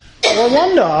Well, I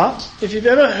wonder if you've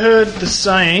ever heard the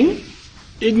saying,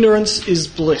 ignorance is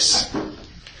bliss.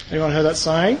 Anyone heard that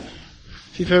saying?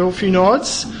 If you've heard a few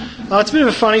nods. It's a bit of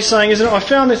a funny saying, isn't it? I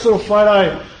found this little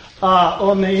photo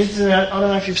on the internet. I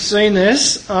don't know if you've seen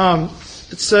this.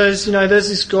 It says, there's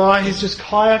this guy who's just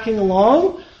kayaking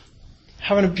along,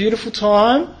 having a beautiful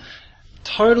time,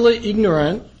 totally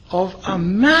ignorant of a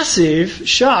massive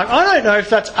shark. I don't know if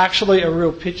that's actually a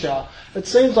real picture. It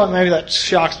seems like maybe that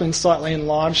shark's been slightly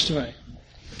enlarged to me.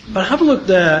 But have a look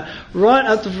there, right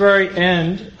at the very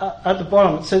end, at the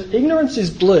bottom, it says, ignorance is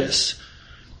bliss,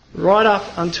 right up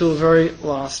until the very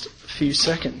last few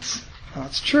seconds.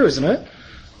 It's true, isn't it?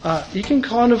 You can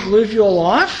kind of live your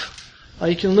life,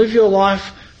 you can live your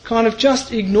life kind of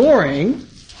just ignoring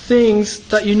things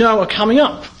that you know are coming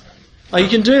up. You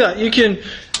can do that. You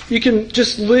can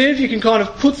just live, you can kind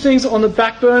of put things on the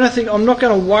back burner, think, I'm not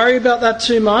going to worry about that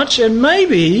too much, and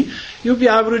maybe you'll be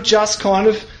able to just kind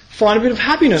of find a bit of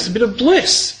happiness, a bit of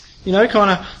bliss, kind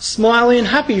of smiley and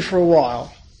happy for a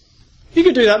while. You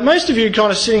could do that. Most of you kind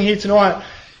of sitting here tonight,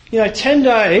 10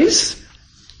 days,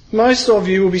 most of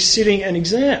you will be sitting an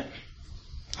exam.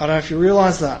 I don't know if you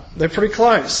realise that. They're pretty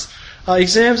close.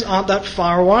 Exams aren't that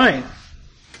far away.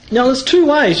 Now, there's two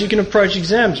ways you can approach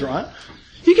exams, right?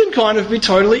 You can kind of be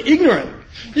totally ignorant.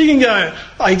 You can go,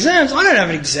 exams? I don't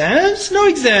have exams. No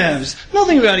exams.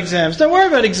 Nothing about exams. Don't worry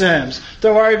about exams.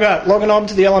 Don't worry about logging on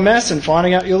to the LMS and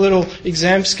finding out your little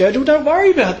exam schedule. Don't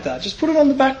worry about that. Just put it on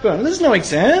the back burner. There's no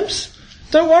exams.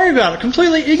 Don't worry about it.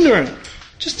 Completely ignorant.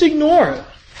 Just ignore it.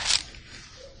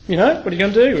 What are you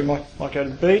going to do? We might go to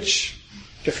the beach,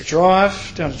 go for a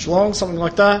drive, down to Geelong, something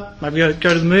like that. Maybe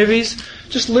go to the movies.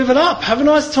 Just live it up. Have a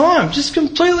nice time. Just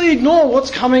completely ignore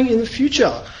what's coming in the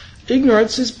future.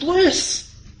 Ignorance is bliss.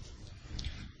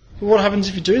 But what happens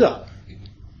if you do that?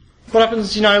 What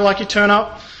happens, like you turn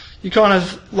up, you're kind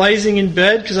of lazing in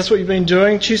bed because that's what you've been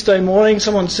doing. Tuesday morning,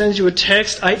 someone sends you a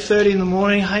text, 8:30 in the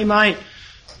morning, hey mate,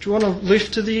 do you want to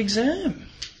lift to the exam?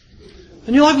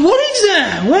 And you're like, what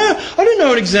exam? Well, I didn't know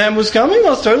what exam was coming. I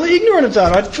was totally ignorant of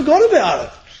that. I forgot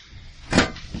about it.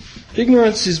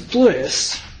 Ignorance is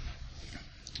bliss,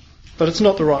 but it's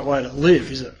not the right way to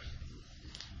live, is it?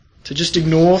 To just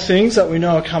ignore things that we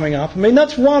know are coming up.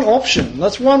 That's one option.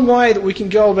 That's one way that we can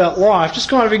go about life, just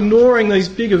kind of ignoring these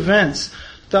big events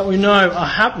that we know are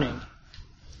happening.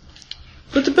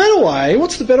 But the better way,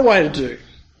 what's the better way to do?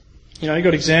 You've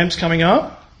got exams coming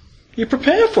up. You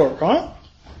prepare for it, right?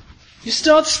 You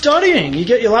start studying. You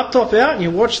get your laptop out and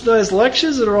you watch those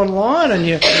lectures that are online and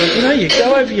you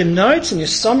go over your notes and you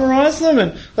summarise them,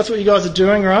 and that's what you guys are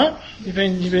doing, right? You've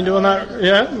been doing that,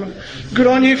 yeah? Good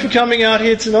on you for coming out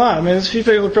here tonight. There's a few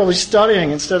people who are probably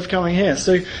studying instead of coming here.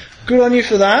 So good on you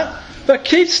for that. But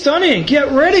keep studying.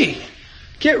 Get ready.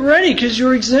 Get ready because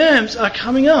your exams are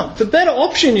coming up. The better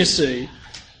option, you see,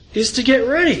 is to get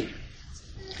ready.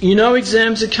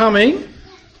 Exams are coming.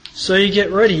 So you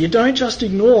get ready. You don't just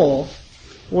ignore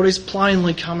what is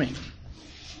plainly coming.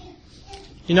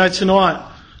 Tonight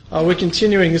we're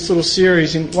continuing this little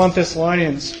series in 1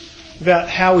 Thessalonians about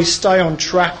how we stay on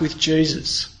track with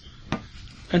Jesus.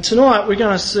 And tonight we're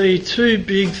going to see two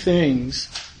big things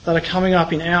that are coming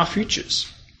up in our futures.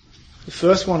 The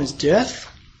first one is death.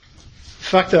 The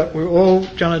fact that we're all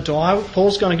going to die.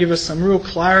 Paul's going to give us some real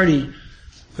clarity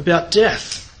about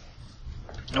death.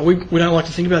 Now, we don't like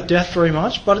to think about death very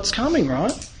much, but it's coming,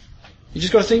 right? You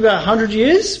just got to think about 100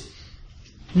 years.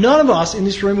 None of us in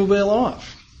this room will be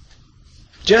alive.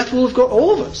 Death will have got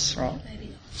all of us, right?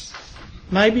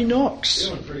 Maybe not.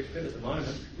 Feeling pretty fit at the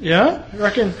moment. Yeah?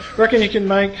 Reckon you can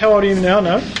make... How old are you now,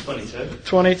 no?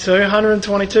 22.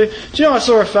 122. Do you know, I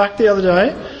saw a fact the other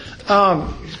day.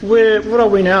 What are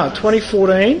we now?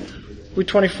 2014? We're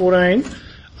 2014.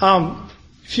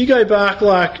 If you go back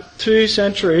like 2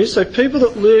 centuries, so people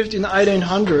that lived in the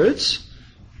 1800s,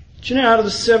 do you know out of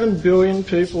the 7 billion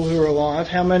people who are alive,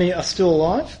 how many are still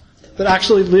alive? That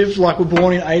actually lived, were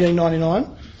born in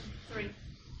 1899?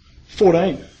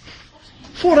 14.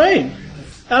 14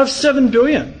 out of 7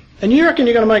 billion. And you reckon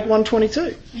you're going to make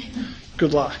 122?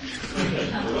 Good luck.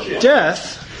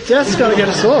 Death's going to get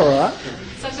us all, right?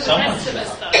 So for the rest of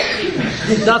us,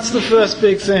 though. That's the first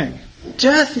big thing.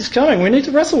 Death is coming. We need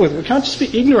to wrestle with it. We can't just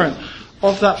be ignorant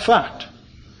of that fact.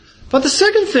 But the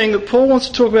second thing that Paul wants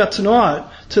to talk about tonight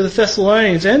to the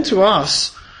Thessalonians and to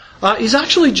us is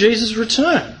actually Jesus'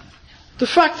 return. The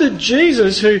fact that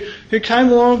Jesus, who came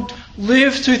along,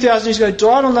 lived 2,000 years ago,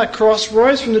 died on that cross,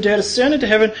 rose from the dead, ascended to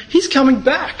heaven, he's coming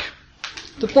back.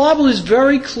 The Bible is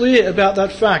very clear about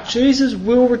that fact. Jesus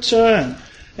will return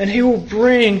and he will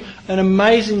bring an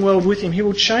amazing world with him. He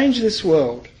will change this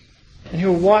world and he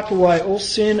will wipe away all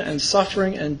sin and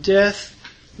suffering and death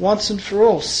once and for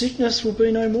all. Sickness will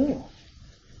be no more.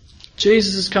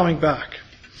 Jesus is coming back.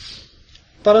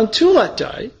 But until that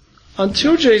day,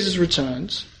 until Jesus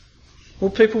returns,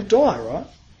 well, people die, right?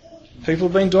 People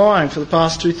have been dying for the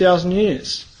past 2,000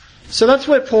 years. So that's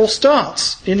where Paul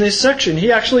starts in this section.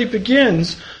 He actually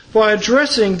begins by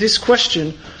addressing this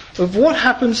question of what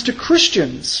happens to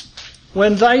Christians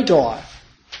when they die.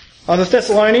 The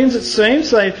Thessalonians, it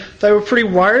seems, they were pretty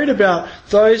worried about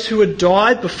those who had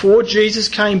died before Jesus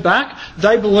came back.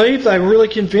 They believed, they were really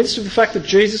convinced of the fact that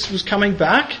Jesus was coming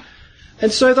back.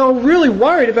 And so they were really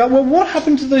worried about, well, what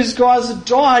happened to these guys that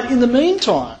died in the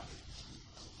meantime?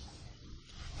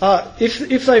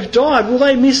 If they've died, will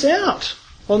they miss out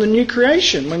on the new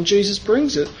creation when Jesus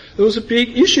brings it? It was a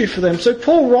big issue for them. So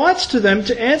Paul writes to them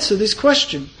to answer this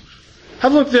question.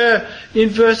 Have a look there in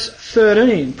verse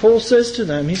 13. Paul says to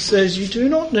them, he says, "You do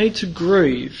not need to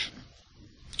grieve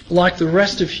like the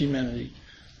rest of humanity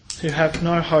who have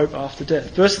no hope after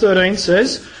death." Verse 13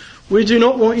 says, "We do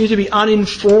not want you to be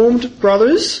uninformed,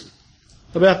 brothers,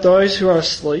 about those who are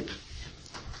asleep,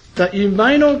 that you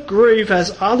may not grieve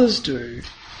as others do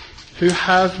who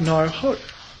have no hope."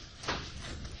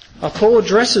 Paul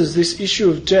addresses this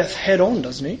issue of death head on,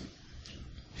 doesn't he?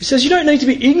 He says you don't need to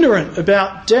be ignorant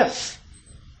about death.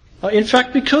 In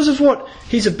fact, because of what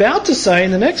he's about to say in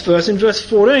the next verse, in verse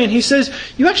 14, he says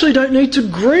you actually don't need to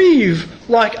grieve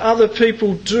like other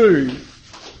people do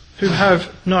who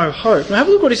have no hope. Now have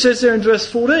a look what he says there in verse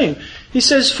 14. He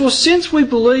says, "For since we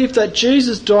believe that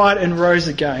Jesus died and rose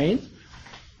again,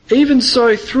 even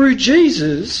so through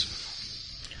Jesus,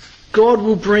 God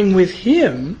will bring with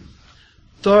him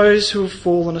those who have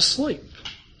fallen asleep."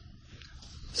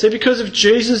 See, because of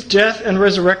Jesus' death and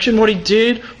resurrection, what he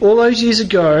did all those years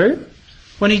ago,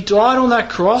 when he died on that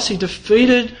cross, he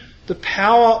defeated the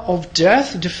power of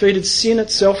death, he defeated sin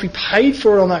itself, he paid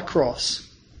for it on that cross.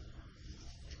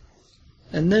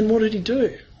 And then what did he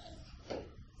do?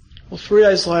 Well, 3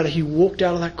 days later he walked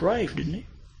out of that grave, didn't he?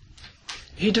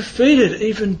 He defeated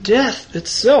even death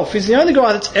itself. He's the only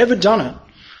guy that's ever done it.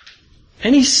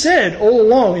 And he said all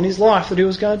along in his life that he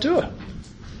was going to do it.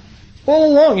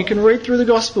 All along, you can read through the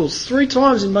Gospels. 3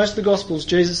 times in most of the Gospels,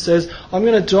 Jesus says, "I'm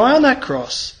going to die on that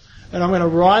cross and I'm going to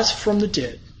rise from the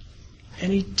dead."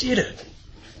 And he did it.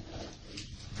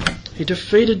 He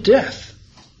defeated death.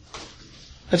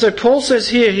 And so Paul says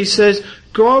here, he says,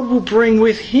 God will bring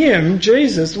with him,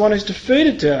 Jesus, the one who's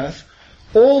defeated death,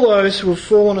 all those who have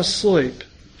fallen asleep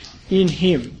in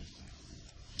him.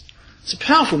 It's a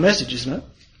powerful message, isn't it?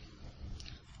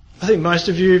 I think most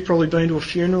of you have probably been to a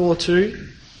funeral or two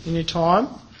in your time.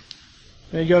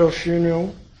 When you go to a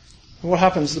funeral, what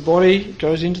happens? The body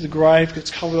goes into the grave, gets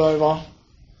covered over,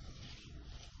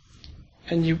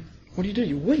 and what do?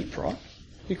 You weep, right?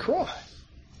 You cry.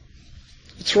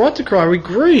 It's right to cry. We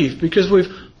grieve because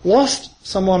we've lost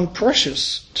someone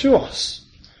precious to us.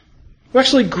 We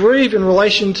actually grieve in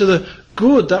relation to the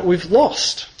good that we've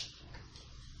lost.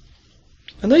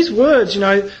 And these words,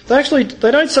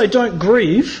 they don't say don't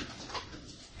grieve.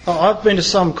 I've been to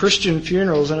some Christian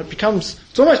funerals and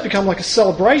it's almost become like a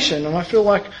celebration, and I feel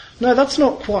like, no, that's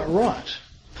not quite right.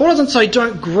 Paul doesn't say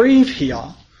don't grieve here.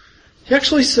 He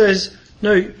actually says,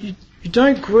 no, you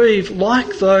don't grieve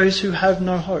like those who have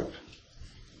no hope.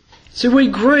 See, we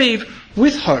grieve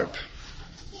with hope.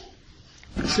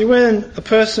 See, when a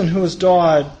person who has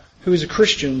died, who is a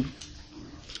Christian,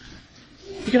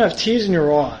 you can have tears in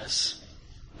your eyes,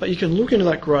 but you can look into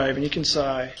that grave and you can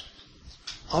say,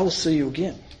 I will see you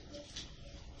again.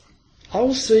 I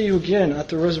will see you again at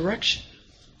the resurrection.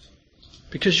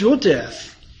 Because your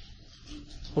death,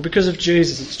 or because of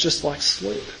Jesus, it's just like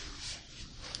sleep.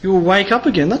 You will wake up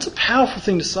again. That's a powerful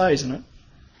thing to say, isn't it?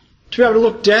 To be able to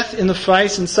look death in the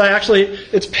face and say, actually,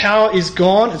 its power is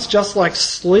gone. It's just like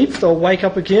sleep. They'll wake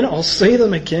up again. I'll see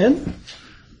them again.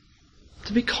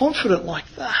 To be confident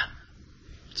like that,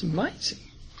 it's amazing.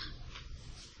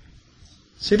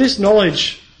 See, this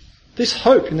knowledge, this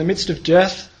hope in the midst of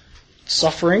death,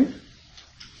 suffering,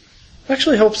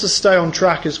 actually helps us stay on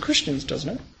track as Christians,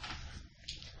 doesn't it?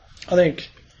 I think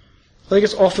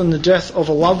it's often the death of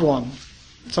a loved one,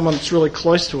 someone that's really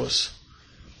close to us,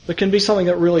 that can be something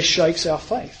that really shakes our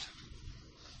faith.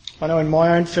 I know in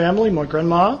my own family, my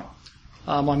grandma,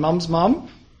 my mum's mum,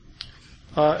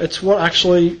 it's what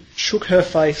actually shook her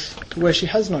faith to where she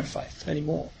has no faith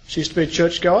anymore. She used to be a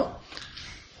churchgoer,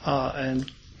 and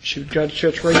she would go to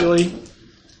church regularly,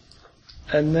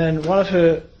 and then one of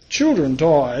her children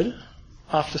died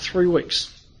after 3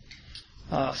 weeks.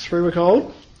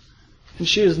 3-week-old, and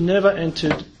she has never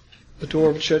entered the door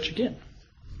of a church again.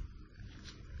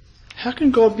 How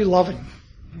can God be loving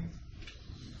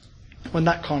when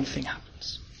that kind of thing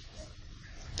happens?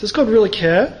 Does God really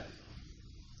care?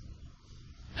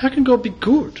 How can God be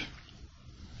good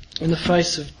in the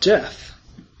face of death?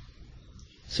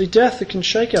 See, death, it can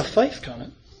shake our faith, can't it?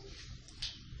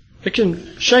 It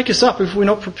can shake us up if we're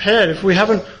not prepared, if we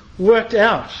haven't worked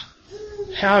out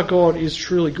how God is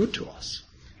truly good to us.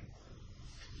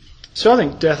 So I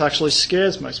think death actually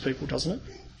scares most people, doesn't it?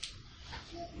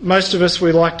 Most of us,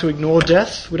 we like to ignore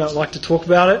death. We don't like to talk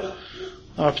about it.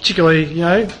 Particularly,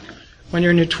 when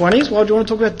you're in your 20s, why do you want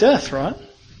to talk about death, right?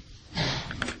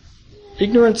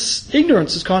 Ignorance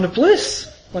is kind of bliss.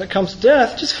 When it comes to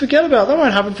death, just forget about it. That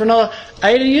won't happen for another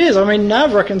 80 years. I mean,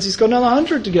 Nav reckons he's got another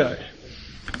 100 to go.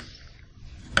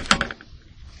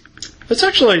 It's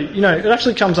actually, it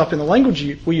actually comes up in the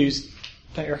language we use,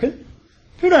 don't you reckon?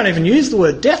 People don't even use the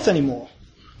word death anymore.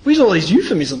 We use all these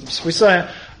euphemisms. We say,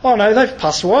 oh no, they've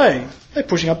passed away. They're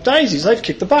pushing up daisies. They've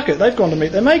kicked the bucket. They've gone to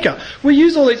meet their maker. We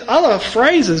use all these other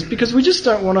phrases because we just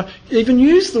don't want to even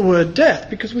use the word death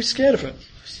because we're scared of it.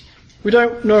 We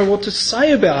don't know what to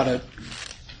say about it.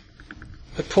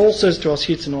 But Paul says to us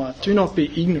here tonight, do not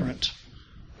be ignorant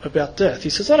about death. He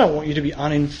says, I don't want you to be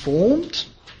uninformed.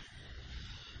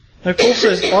 No, Paul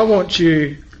says, I want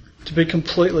you to be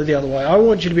completely the other way. I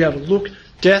want you to be able to look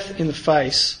death in the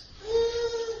face,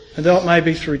 and though it may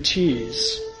be through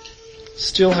tears,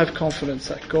 still have confidence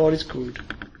that God is good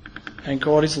and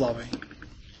God is loving,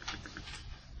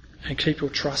 and keep your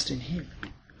trust in Him.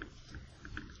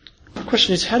 The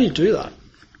question is, how do you do that?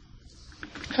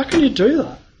 How can you do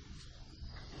that?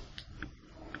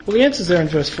 Well, the answer's there in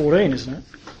verse 14, isn't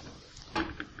it?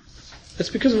 It's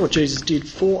because of what Jesus did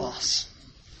for us.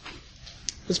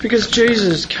 It's because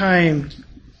Jesus came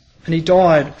and He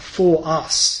died for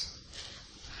us.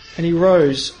 And He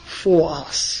rose for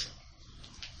us.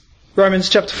 Romans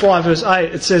chapter 5 verse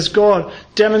 8, it says, God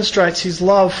demonstrates His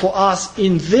love for us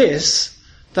in this,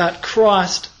 that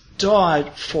Christ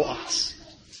died for us.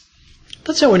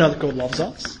 That's how we know that God loves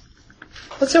us.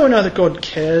 That's how we know that God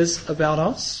cares about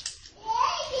us.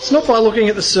 It's not by looking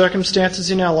at the circumstances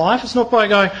in our life. It's not by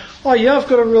going, oh yeah, I've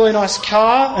got a really nice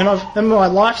car and my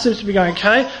life seems to be going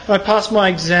okay and I passed my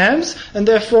exams and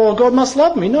therefore God must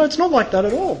love me. No, it's not like that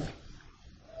at all.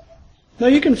 No,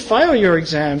 you can fail your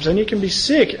exams and you can be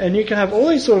sick and you can have all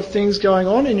these sort of things going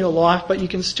on in your life, but you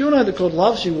can still know that God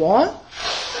loves you. Why?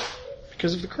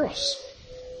 Because of the cross.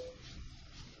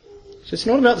 So it's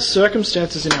not about the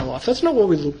circumstances in our life. That's not what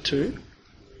we look to.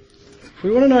 If we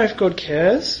want to know if God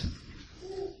cares,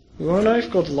 we want to know if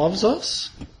God loves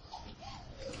us,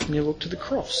 and you look to the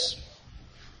cross.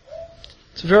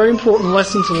 It's a very important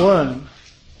lesson to learn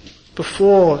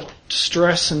before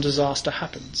distress and disaster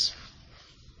happens.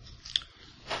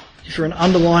 If you're an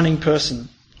underlining person,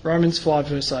 Romans 5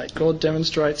 verse 8, God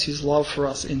demonstrates His love for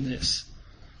us in this,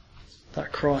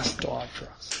 that Christ died for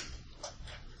us.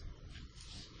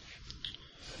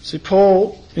 See,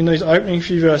 Paul, in these opening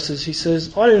few verses, he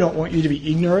says, I do not want you to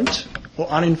be ignorant or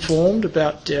uninformed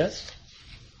about death.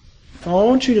 I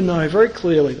want you to know very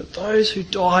clearly that those who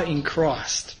die in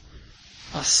Christ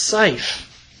are safe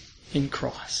in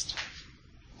Christ.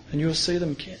 And you'll see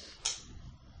them again.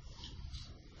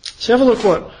 So have a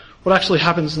look what actually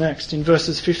happens next in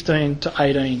verses 15 to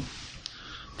 18.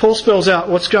 Paul spells out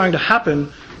what's going to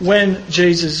happen when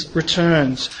Jesus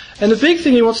returns. And the big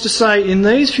thing he wants to say in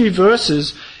these few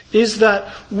verses is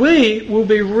that we will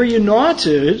be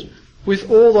reunited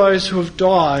with all those who have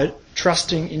died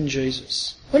trusting in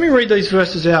Jesus. Let me read these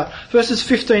verses out. Verses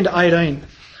 15 to 18.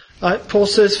 Paul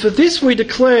says, For this we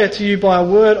declare to you by a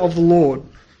word of the Lord,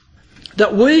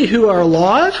 that we who are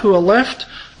alive, who are left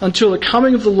until the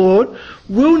coming of the Lord,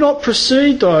 will not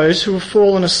precede those who have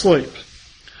fallen asleep.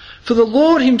 For the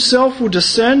Lord Himself will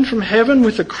descend from heaven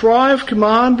with a cry of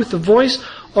command, with the voice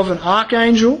of an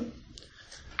archangel,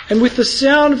 and with the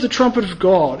sound of the trumpet of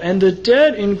God, and the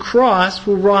dead in Christ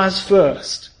will rise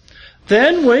first.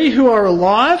 Then we who are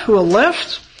alive, who are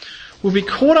left, will be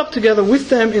caught up together with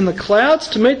them in the clouds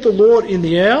to meet the Lord in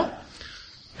the air,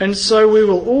 and so we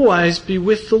will always be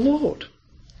with the Lord.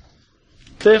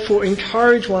 Therefore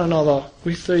encourage one another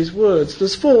with these words.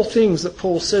 There's 4 things that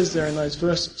Paul says there in those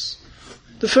verses.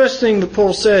 The first thing that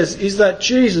Paul says is that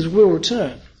Jesus will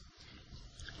return.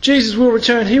 Jesus will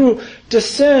return. He will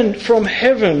descend from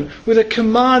heaven with a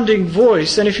commanding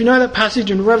voice. And if you know that passage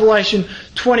in Revelation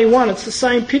 21, it's the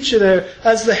same picture there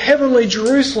as the heavenly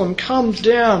Jerusalem comes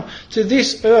down to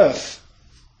this earth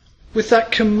with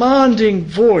that commanding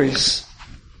voice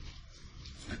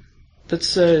that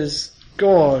says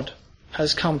God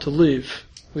has come to live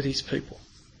with His people.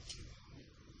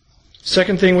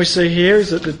 Second thing we see here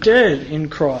is that the dead in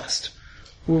Christ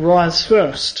will rise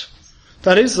first.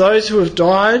 That is, those who have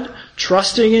died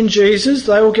trusting in Jesus,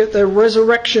 they will get their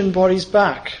resurrection bodies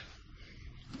back.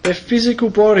 Their physical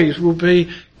bodies will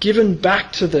be given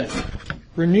back to them,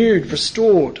 renewed,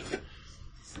 restored.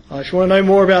 If you want to know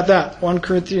more about that, 1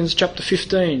 Corinthians chapter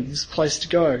 15 is the place to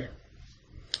go.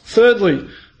 Thirdly,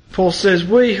 Paul says,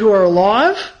 we who are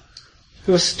alive,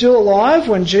 who are still alive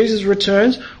when Jesus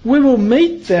returns, we will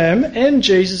meet them and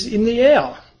Jesus in the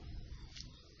air.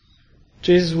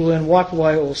 Jesus will then wipe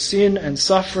away all sin and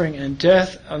suffering and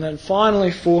death. And then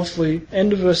finally, fourthly,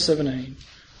 end of verse 17,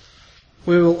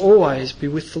 we will always be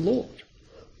with the Lord.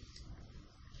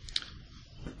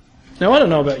 Now, I don't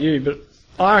know about you, but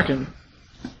I reckon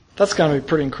that's going to be a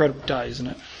pretty incredible day, isn't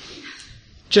it?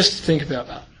 Just to think about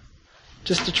that.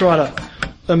 Just to try to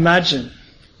imagine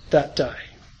that day.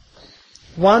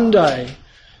 One day,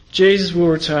 Jesus will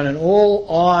return and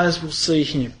all eyes will see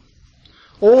him.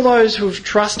 All those who have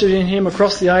trusted in him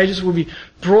across the ages will be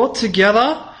brought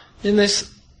together in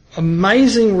this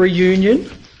amazing reunion,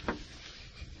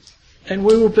 and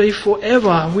we will be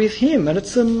forever with him. And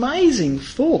it's an amazing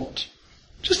thought.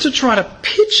 Just to try to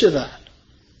picture that.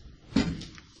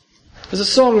 There's a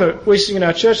song that we sing in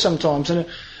our church sometimes, and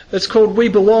it's called We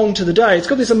Belong to the Day. It's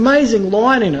got this amazing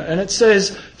line in it, and it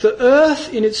says, the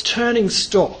earth in its turning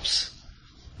stops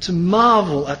to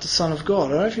marvel at the Son of God. I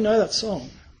don't know if you know that song.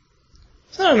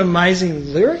 Isn't that an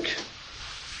amazing lyric?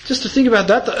 Just to think about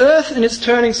that. The earth in its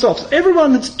turning stops.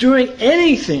 Everyone that's doing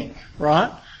anything, right,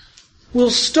 will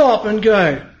stop and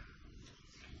go,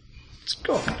 it's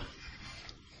God.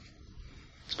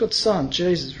 It's God's Son,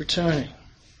 Jesus, returning.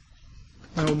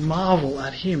 They will marvel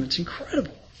at him. It's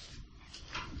incredible.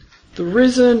 The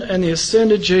risen and the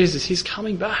ascended Jesus, he's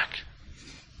coming back.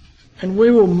 And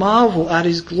we will marvel at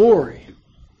his glory.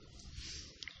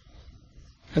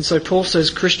 And so Paul says,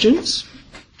 Christians,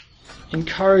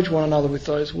 encourage one another with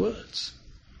those words.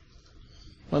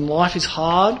 When life is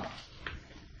hard,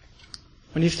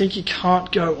 when you think you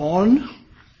can't go on,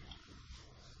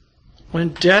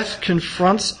 when death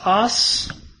confronts us,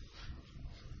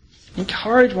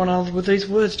 encourage one another with these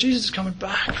words. Jesus is coming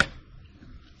back.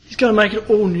 He's going to make it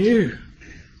all new.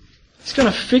 He's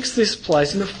going to fix this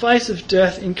place. In the face of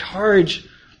death, encourage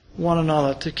one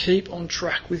another to keep on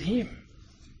track with him.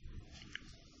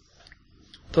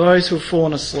 Those who have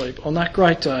fallen asleep, on that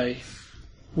great day,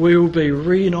 we will be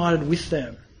reunited with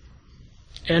them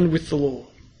and with the Lord.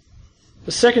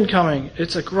 The second coming,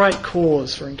 it's a great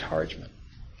cause for encouragement.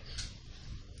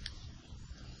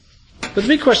 But the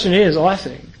big question is, I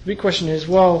think,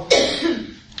 well,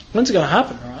 when's it going to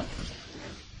happen, right?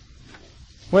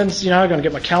 When's, I'm going to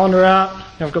get my calendar out.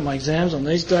 I've got my exams on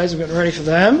these days. I'm getting ready for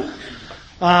them.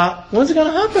 When's it going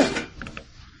to happen?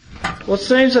 Well, it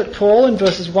seems that Paul, in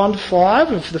verses 1 to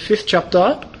 5 of the 5th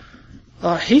chapter,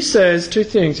 he says two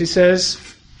things. He says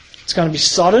it's going to be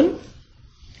sudden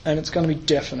and it's going to be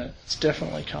definite. It's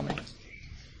definitely coming.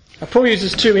 Now, Paul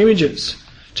uses two images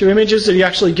that he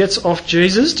actually gets off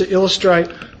Jesus to illustrate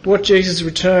what Jesus'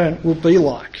 return will be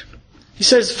like. He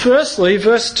says, firstly,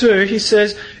 verse 2, he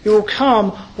says, it will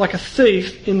come like a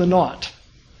thief in the night.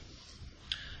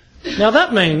 Now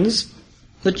that means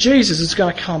that Jesus is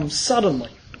going to come suddenly.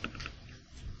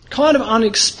 Kind of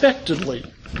unexpectedly.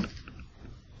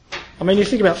 I mean, you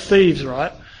think about thieves,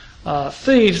 right?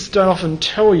 Thieves don't often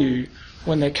tell you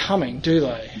when they're coming, do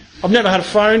they? I've never had a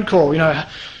phone call,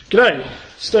 G'day,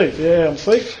 Steve, yeah, I'm a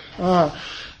thief.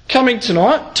 Coming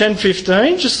tonight,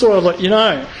 10:15, just thought I'd let you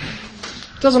know.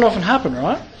 Doesn't often happen,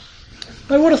 right?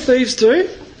 No, what do thieves do?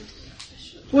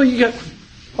 Well, you go,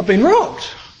 I've been robbed.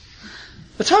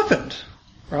 It's happened,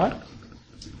 right?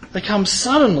 They come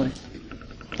suddenly.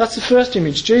 That's the first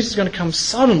image. Jesus is going to come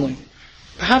suddenly.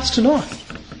 Perhaps tonight.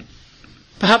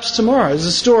 Perhaps tomorrow. There's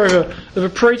a story of a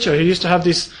preacher who used to have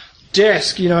this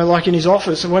desk, like in his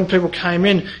office, and when people came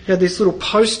in, he had this little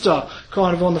poster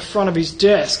kind of on the front of his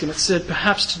desk, and it said,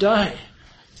 perhaps today.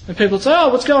 And people would say, oh,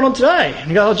 what's going on today? And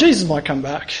you go, oh, Jesus might come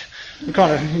back. And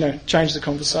kind of, change the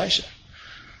conversation.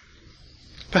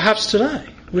 Perhaps today.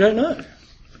 We don't know.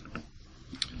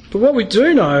 But what we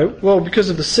do know, well, because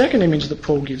of the second image that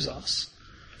Paul gives us,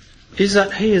 is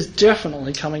that he is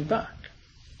definitely coming back.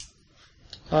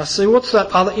 See, what's that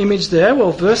other image there?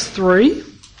 Well, verse 3,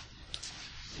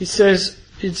 he says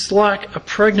it's like a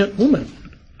pregnant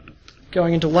woman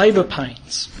going into labour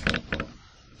pains.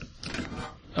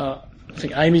 I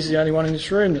think Amy's the only one in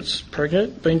this room that's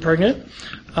been pregnant.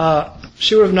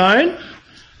 She would have known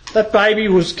that baby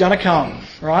was going to come,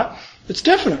 right? It's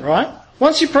definite, right?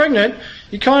 Once you're pregnant,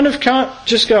 you kind of can't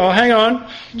just go, oh, hang on,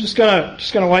 just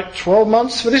gonna wait 12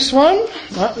 months for this one,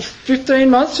 right? 15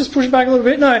 months, just push it back a little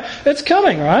bit. No, it's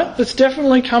coming, right? It's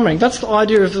definitely coming. That's the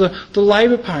idea of the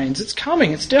labour pains. It's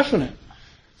coming, it's definite.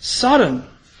 Sudden.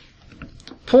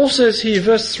 Paul says here,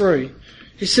 verse 3,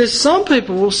 he says some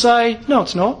people will say, no,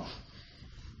 it's not.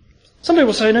 Some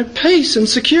people say, no, peace and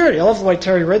security. I love the way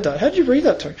Terry read that. How did you read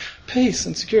that, Terry? Peace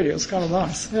and security. It was kind of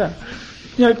nice. Yeah.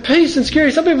 Peace and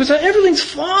security. Some people say, everything's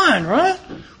fine, right?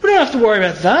 We don't have to worry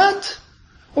about that.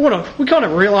 We kind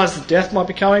of realise that death might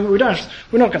be coming. We're not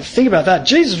going to think about that.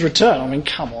 Jesus' return. I mean,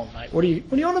 come on, mate. What are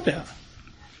you on about?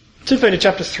 2 Peter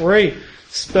chapter 3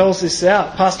 spells this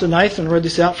out. Pastor Nathan read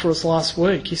this out for us last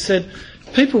week. He said,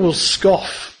 people will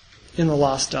scoff in the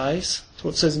last days. That's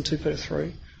what it says in 2 Peter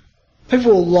 3.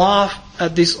 People will laugh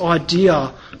at this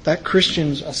idea that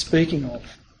Christians are speaking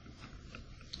of.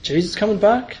 Jesus coming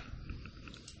back?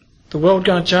 The world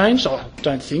going to change? I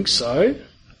don't think so.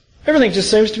 Everything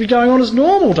just seems to be going on as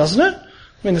normal, doesn't it? I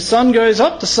mean, the sun goes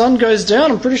up, the sun goes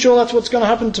down. I'm pretty sure that's what's going to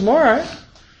happen tomorrow.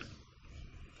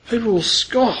 People will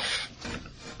scoff.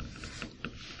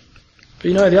 But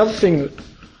the other thing that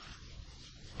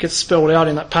gets spelled out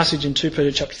in that passage in 2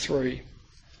 Peter chapter 3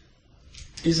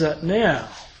 is that now,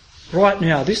 right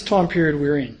now, this time period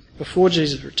we're in, before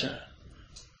Jesus' return,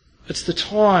 it's the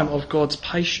time of God's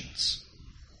patience.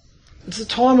 It's the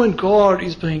time when God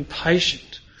is being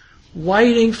patient,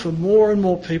 waiting for more and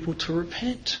more people to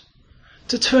repent,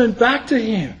 to turn back to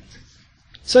Him,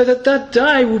 so that that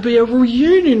day will be a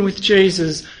reunion with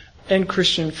Jesus and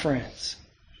Christian friends,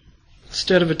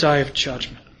 instead of a day of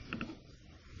judgment.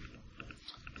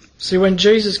 See, when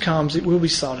Jesus comes, it will be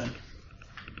sudden,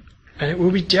 and it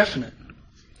will be definite.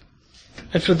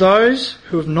 And for those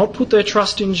who have not put their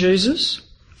trust in Jesus,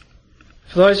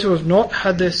 for those who have not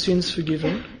had their sins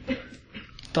forgiven,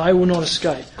 they will not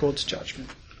escape God's judgment.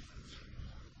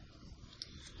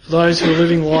 For those who are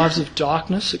living lives of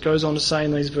darkness, it goes on to say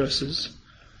in these verses,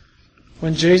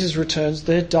 when Jesus returns,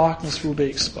 their darkness will be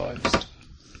exposed,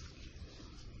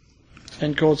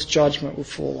 and God's judgment will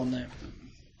fall on them.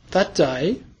 That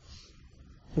day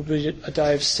will be a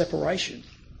day of separation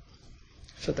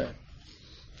for them.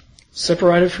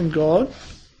 Separated from God,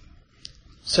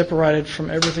 separated from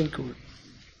everything good.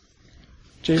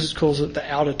 Jesus calls it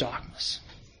the outer darkness.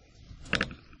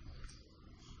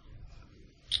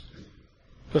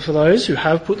 But for those who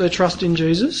have put their trust in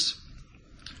Jesus,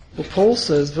 well, Paul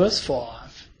says, verse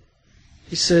 5,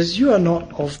 he says, you are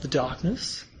not of the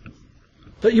darkness,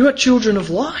 but you are children of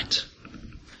light.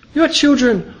 You are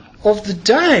children of the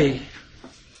day.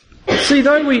 See,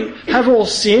 though we have all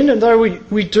sinned, and though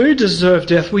we do deserve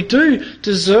death, we do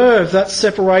deserve that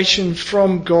separation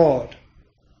from God.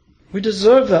 We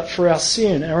deserve that for our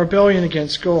sin, our rebellion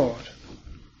against God.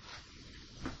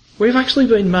 We've actually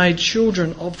been made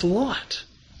children of the light.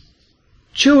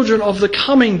 Children of the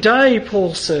coming day,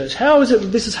 Paul says. How is it that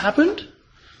this has happened?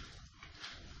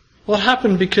 Well, it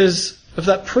happened because of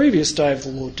that previous day of the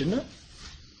Lord, didn't it?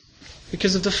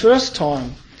 Because of the first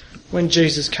time when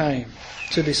Jesus came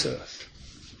to this earth.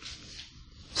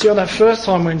 See, on that first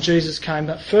time when Jesus came,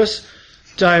 that first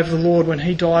day of the Lord when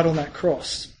He died on that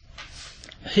cross,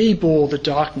 He bore the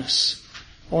darkness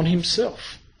on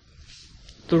Himself.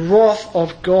 The wrath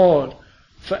of God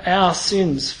for our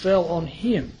sins fell on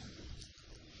Him.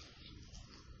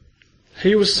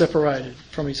 He was separated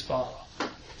from His Father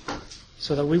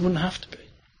so that we wouldn't have to be.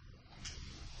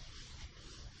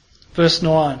 Verse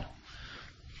 9.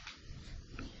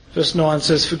 Verse 9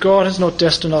 says, for God has not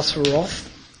destined us for wrath,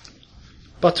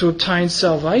 but to obtain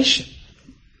salvation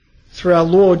through our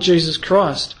Lord Jesus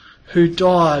Christ, who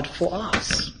died for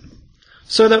us,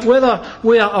 so that whether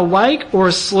we are awake or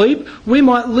asleep, we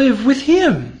might live with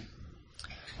Him.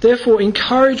 Therefore,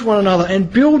 encourage one another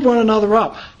and build one another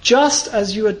up, just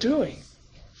as you are doing.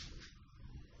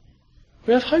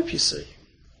 We have hope, you see.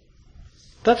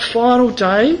 That final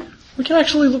day, we can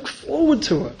actually look forward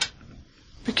to it,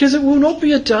 because it will not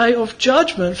be a day of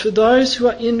judgment for those who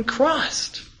are in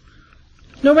Christ.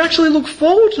 No, we actually look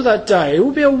forward to that day. It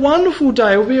will be a wonderful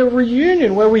day. It will be a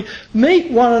reunion where we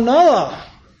meet one another,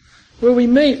 where we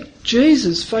meet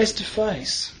Jesus face to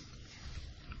face.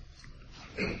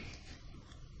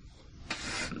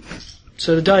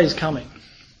 So the day is coming.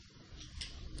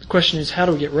 The question is, how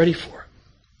do we get ready for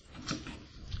it?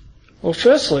 Well,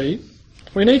 firstly,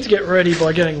 we need to get ready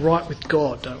by getting right with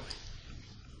God, don't we?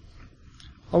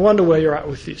 I wonder where you're at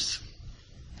with this.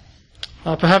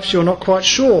 Perhaps you're not quite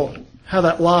sure how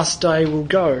that last day will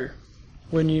go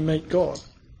when you meet God.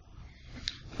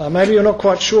 Maybe you're not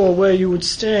quite sure where you would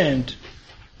stand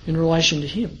in relation to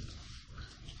Him.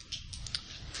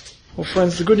 Well,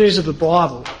 friends, the good news of the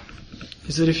Bible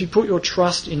is that if you put your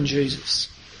trust in Jesus,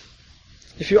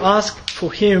 if you ask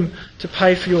for Him to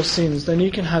pay for your sins, then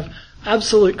you can have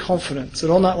absolute confidence that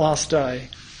on that last day,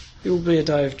 it will be a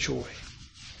day of joy.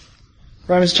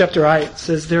 Romans chapter 8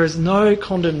 says there is no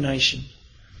condemnation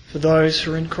for those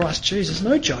who are in Christ Jesus.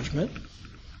 No judgment.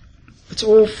 It's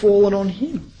all fallen on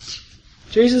him.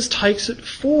 Jesus takes it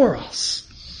for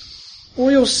us.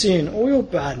 All your sin, all your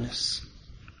badness.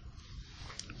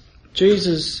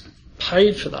 Jesus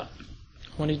paid for that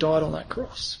when he died on that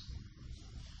cross.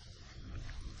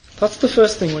 That's the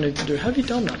first thing we need to do. Have you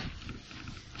done that?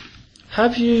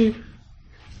 Have you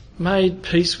made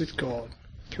peace with God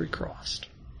through Christ?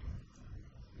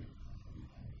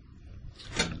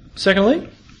 Secondly,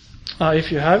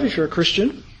 if you're a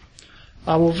Christian,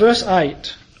 verse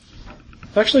 8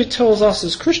 actually tells us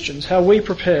as Christians how we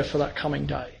prepare for that coming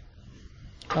day.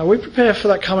 We prepare for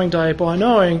that coming day by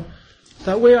knowing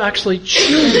that we're actually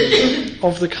children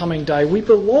of the coming day. We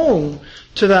belong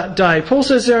to that day. Paul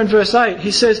says there in verse 8,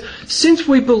 he says, since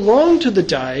we belong to the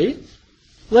day,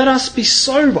 let us be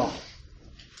sober.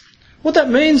 What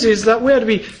that means is that we're to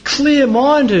be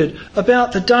clear-minded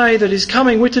about the day that is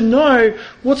coming. We're to know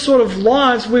what sort of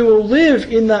lives we will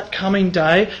live in that coming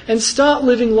day and start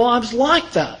living lives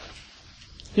like that.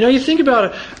 You know, you think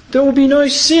about it, there will be no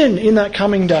sin in that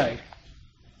coming day.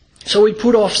 So we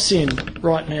put off sin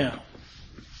right now.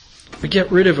 We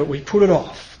get rid of it, we put it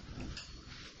off.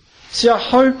 See, our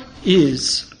hope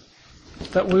is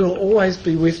that we will always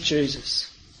be with Jesus.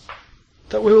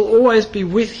 That we will always be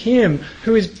with him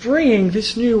who is bringing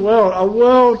this new world, a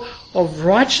world of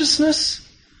righteousness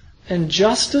and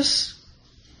justice,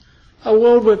 a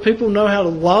world where people know how to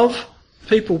love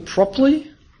people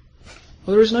properly,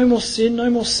 where there is no more sin, no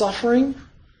more suffering,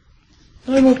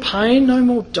 no more pain, no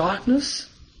more darkness.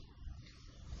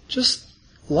 Just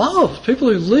love, people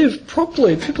who live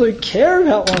properly, people who care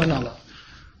about one another.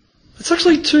 It's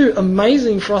actually too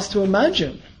amazing for us to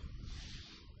imagine.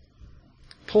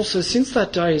 Paul says, since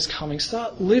that day is coming,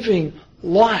 start living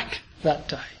like that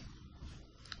day.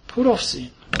 Put off sin.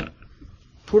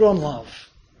 Put on love.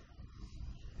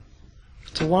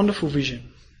 It's a wonderful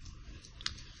vision.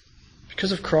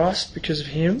 Because of Christ, because of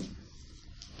him,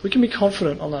 we can be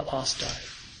confident on that last day.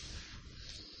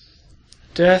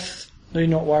 Death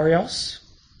need not worry us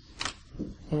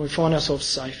when we find ourselves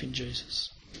safe in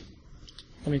Jesus.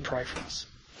 Let me pray for us.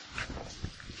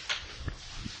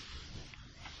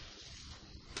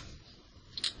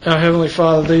 Our Heavenly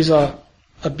Father, these are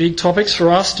big topics for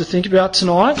us to think about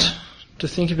tonight, to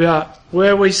think about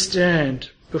where we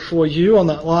stand before you on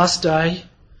that last day,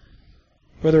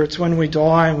 whether it's when we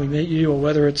die and we meet you or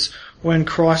whether it's when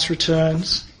Christ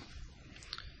returns.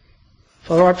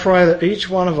 Father, I pray that each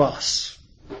one of us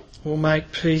will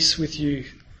make peace with you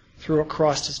through what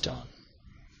Christ has done.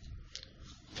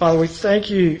 Father, we thank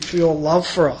you for your love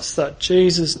for us, that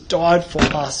Jesus died for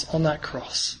us on that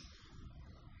cross.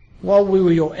 While we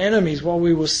were your enemies, while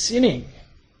we were sinning,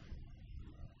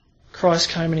 Christ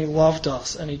came and he loved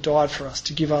us and he died for us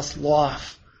to give us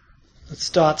life that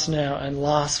starts now and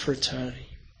lasts for eternity.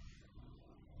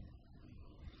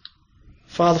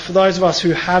 Father, for those of us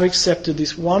who have accepted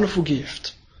this wonderful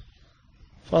gift,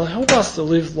 Father, help us to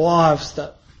live lives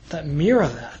that mirror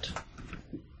that.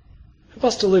 Help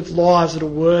us to live lives that are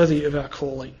worthy of our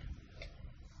calling.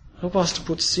 Help us to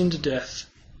put sin to death.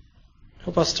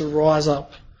 Help us to rise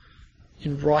up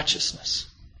in righteousness.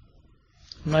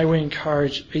 May we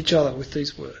encourage each other with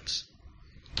these words.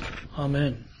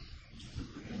 Amen.